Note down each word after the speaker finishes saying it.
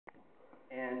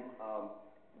And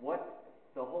what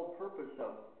the whole purpose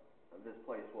of this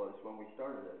place was when we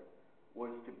started it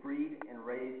was to breed and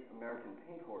raise American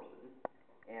paint horses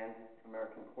and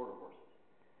American quarter horses.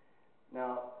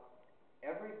 Now,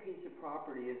 every piece of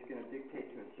property is going to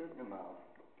dictate to a certain amount,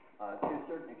 to a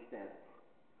certain extent,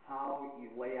 how you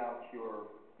lay out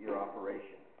your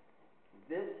operation.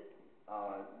 This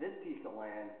piece of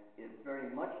land is very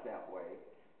much that way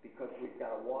because we've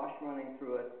got a wash running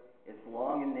through it. It's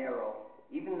long and narrow.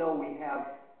 Even though we have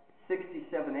 67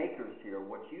 acres here,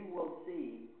 what you will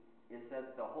see is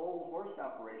that the whole horse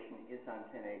operation is on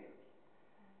 10 acres.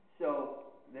 So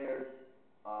there's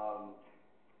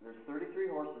 33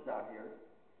 horses out here,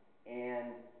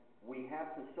 and we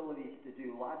have facilities to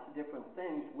do lots of different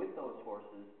things with those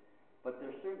horses, but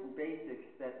there's certain basics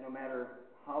that no matter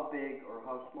how big or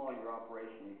how small your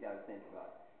operation, you've got to think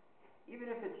about. Even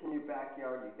if it's in your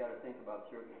backyard, you've got to think about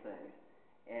certain things.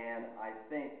 And I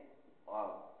think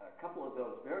a couple of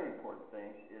those very important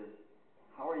things is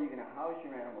how are you going to house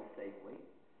your animals safely?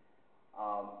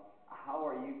 How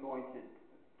are you going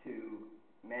to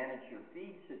manage your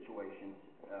feed situations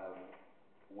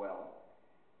well?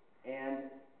 And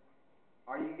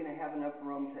are you going to have enough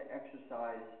room to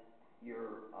exercise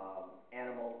your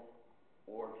animals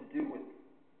or to do with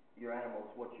your animals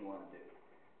what you want to do?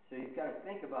 So you've got to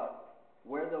think about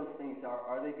where those things are.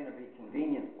 Are they going to be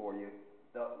convenient for you?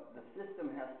 The system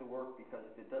has to work, because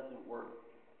if it doesn't work,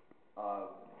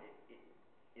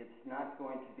 it's not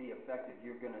going to be effective.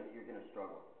 You're going to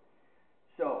struggle.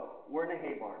 So we're in a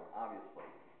hay barn, obviously.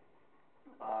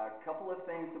 A couple of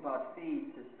things about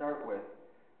feed to start with.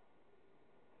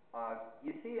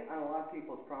 You see on a lot of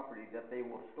people's property that they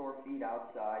will store feed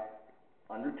outside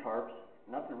under tarps.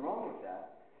 Nothing wrong with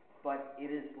that, but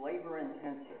it is labor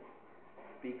intensive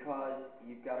because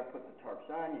you've got to put the tarps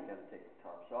on, you've got to take the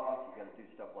tarps off, you've got to do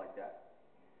stuff like that.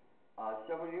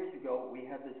 Several years ago, we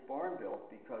had this barn built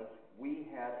because we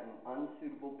had an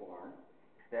unsuitable barn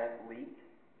that leaked,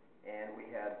 and we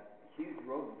had huge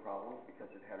rodent problems because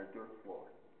it had a dirt floor.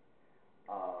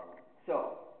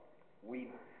 So we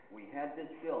had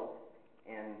this built,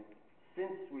 and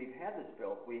since we've had this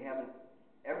built, we haven't,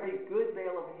 every good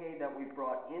bale of hay that we've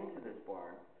brought into this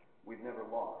barn, we've never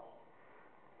lost.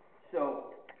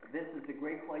 So this is a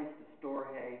great place to store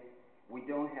hay. We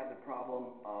don't have the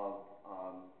problem of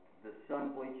the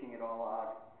sun bleaching it all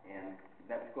out, and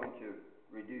that's going to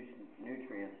reduce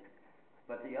nutrients.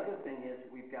 But the other thing is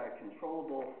we've got a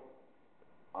controllable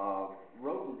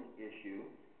rodent issue.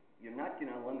 You're not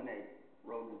going to eliminate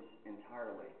rodents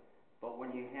entirely, but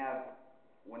when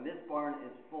this barn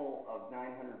is full of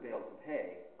 900 bales of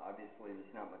hay, obviously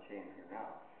there's not much hay in here now,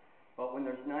 but when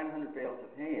there's 900 bales of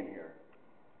hay in here,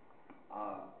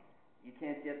 you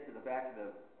can't get to the back of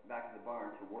the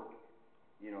barn to work,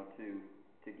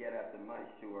 to get at the mice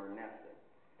who are nesting.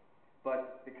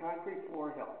 But the concrete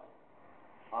floor helps.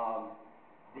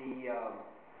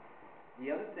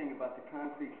 The other thing about the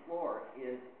concrete floor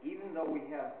is, even though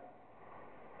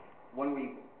when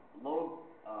we load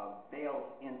bales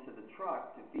into the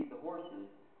truck to feed the horses,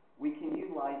 we can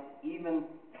utilize even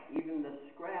the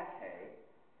scrap hay,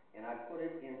 and I put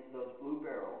it into those blue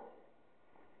barrels.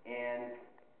 And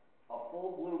a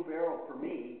full blue barrel for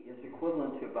me is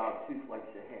equivalent to about 2 flakes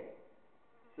of hay.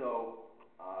 So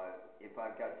if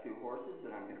I've got 2 horses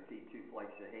and I'm going to feed 2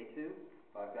 flakes of hay to,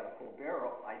 if I've got a full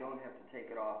barrel, I don't have to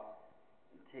take it off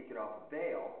a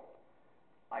bale.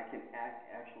 I can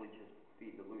actually just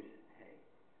feed the loose hay.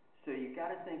 So you've got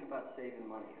to think about saving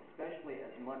money, especially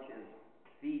as much as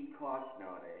feed costs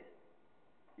nowadays.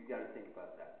 You've got to think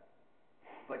about that.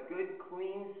 But good,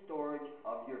 clean storage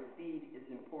of your feed is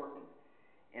important.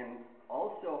 And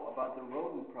also about the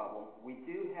rodent problem, we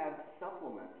do have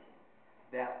supplements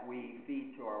that we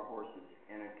feed to our horses,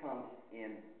 and it comes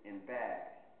in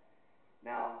bags.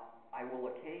 Now, I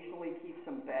will occasionally keep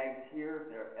some bags here.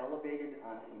 They're elevated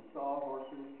on some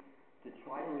sawhorses to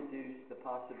try to reduce the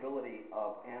possibility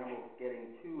of animals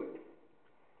getting to it.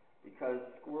 Because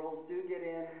squirrels do get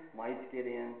in, mice get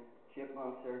in,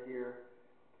 chipmunks are here,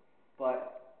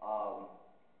 but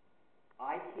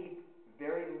I keep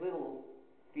very little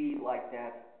feed like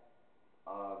that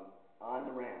on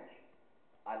the ranch.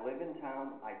 I live in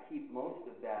town. I keep most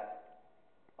of that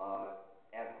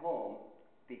at home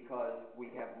because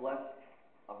we have less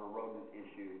of a rodent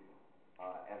issue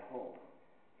at home.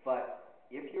 But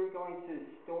if you're going to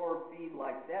store feed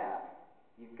like that,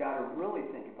 you've got to really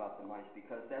think about the mice,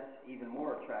 because that's even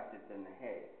more attractive than the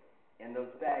hay. And those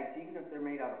bags, even if they're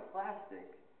made out of plastic,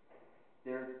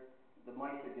 the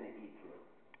mice are going to eat through it.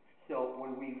 So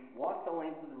when we walk the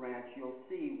length of the ranch, you'll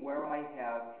see where I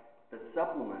have the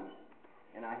supplements,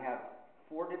 and I have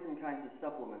 4 different kinds of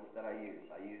supplements that I use.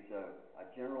 I use a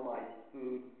generalized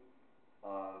food,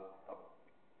 a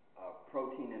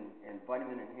protein and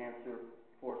vitamin enhancer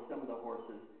for some of the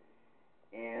horses,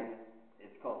 and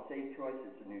it's called Safe Choice.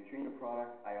 It's a Neutrina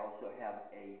product. I also have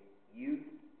a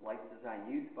Life Design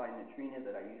Youth by Neutrina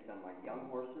that I use on my young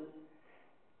horses.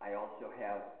 I also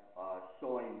have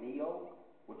soy meal,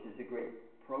 which is a great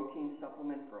protein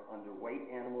supplement for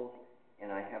underweight animals,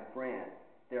 and I have bran.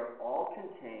 They're all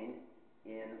contained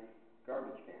in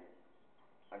garbage cans.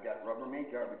 I've got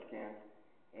Rubbermaid garbage cans,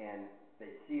 and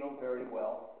they seal very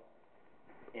well,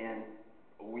 and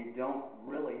we don't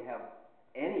really have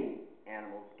any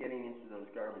animals getting into those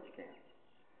garbage cans.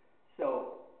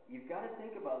 So you've got to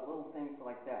think about little things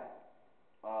like that.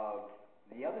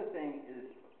 The other thing is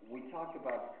we'll talk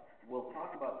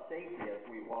about safety as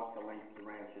we walk the length of the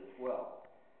ranch as well.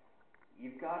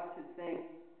 You've got to think,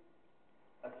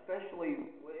 especially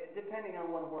depending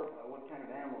on what kind of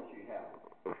animals you have.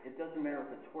 It doesn't matter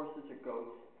if it's horses or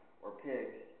goats or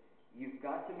pigs. You've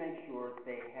got to make sure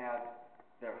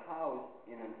they're housed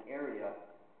in an area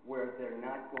where they're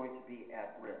not going to be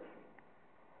at risk.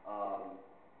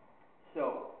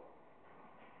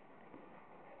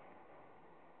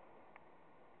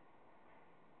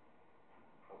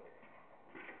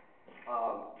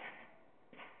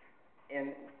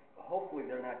 And hopefully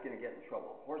they're not going to get in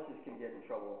trouble. Horses can get in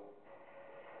trouble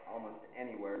almost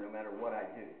anywhere, no matter what I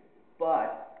do.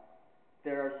 But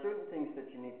there are certain things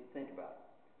that you need to think about.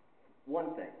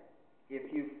 One thing,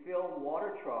 if you fill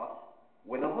water troughs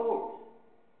with a hose,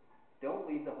 don't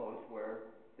leave the hose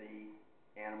where the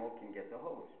animal can get the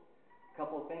hose. A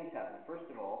couple of things happen. First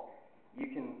of all, you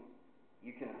can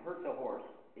hurt the horse.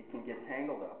 It can get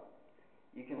tangled up.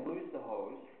 You can lose the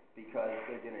hose because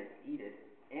they're going to eat it.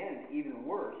 And even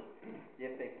worse,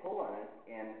 if they pull on it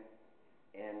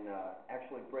and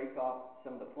actually break off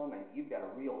some of the plumbing, you've got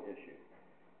a real issue.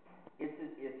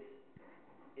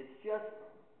 It's just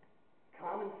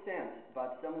common sense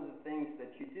about some of the things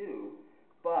that you do,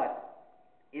 but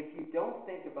if you don't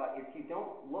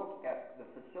look at the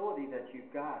facility that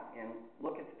you've got and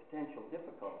look at the potential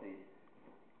difficulties,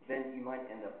 then you might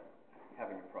end up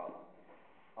having a problem.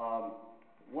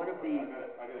 One of the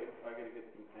I gotta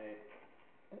get some hay.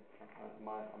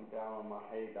 I'm down on my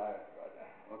hay diet right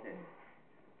now. Okay.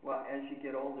 Well, as you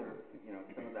get older,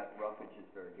 some of that roughage is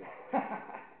very good.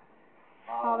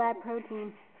 All that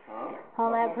protein. Huh?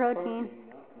 All that protein.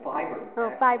 Fiber.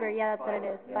 Oh, fiber. Yeah, that's what it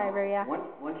is. Fiber. Yeah.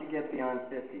 Once you get beyond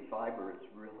 50, fiber is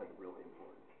really, really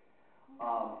important.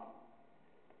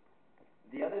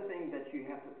 The other thing that you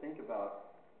have to think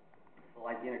about,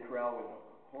 like in a corral with a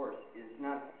horse, is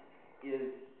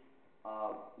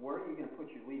where are you going to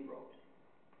put your lead ropes?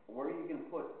 Where are you going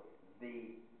to put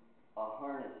a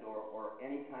harness or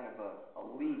any kind of a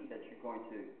lead that you're going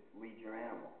to lead your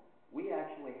animal? We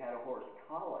actually had a horse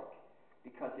colic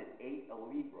because it ate a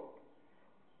lead rope.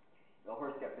 The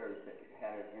horse got very sick. It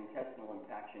had an intestinal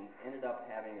impaction, ended up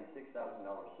having a $6,000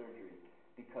 surgery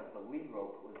because the lead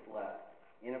rope was left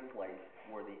in a place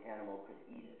where the animal could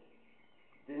eat it.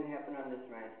 Didn't happen on this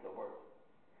ranch. The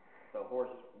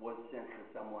horse was sent to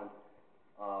someone,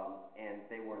 and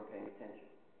they weren't paying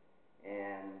attention.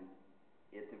 And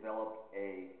it developed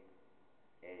a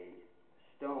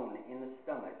stone in the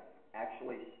stomach,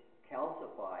 actually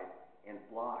calcified and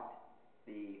blocked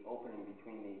the opening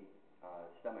between the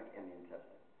stomach and the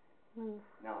intestine. Mm.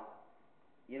 Now,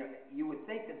 you would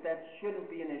think that shouldn't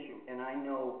be an issue, and I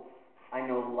know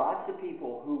lots of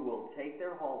people who will take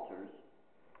their halters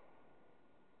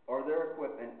or their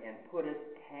equipment and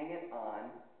hang it on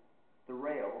the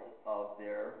rails of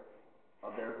their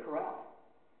corral.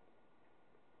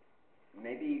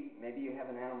 Maybe you have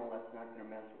an animal that's not going to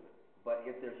mess with it. But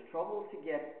if there's trouble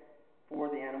for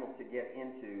the animal to get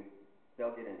into,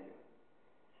 they'll get into it.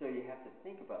 So you have to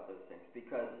think about those things,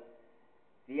 because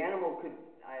the animal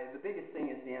the biggest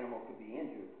thing is the animal could be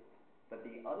injured, but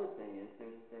the other thing is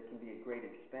there can be a great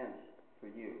expense for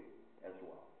you as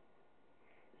well.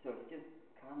 So it's just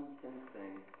common sense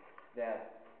things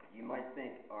that you might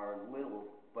think are little,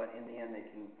 but in the end they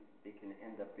can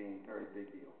end up being very big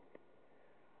deal.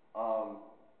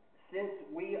 Since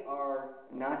we are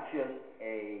not just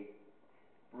a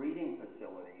breeding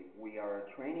facility, we are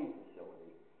a training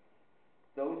facility,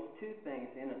 those two things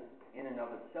in and of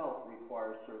itself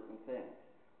require certain things.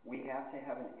 We have to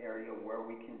have an area where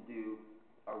we can do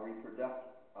a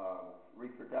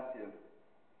reproductive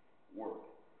work.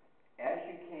 As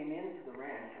you came into the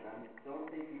ranch, and I don't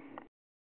think you can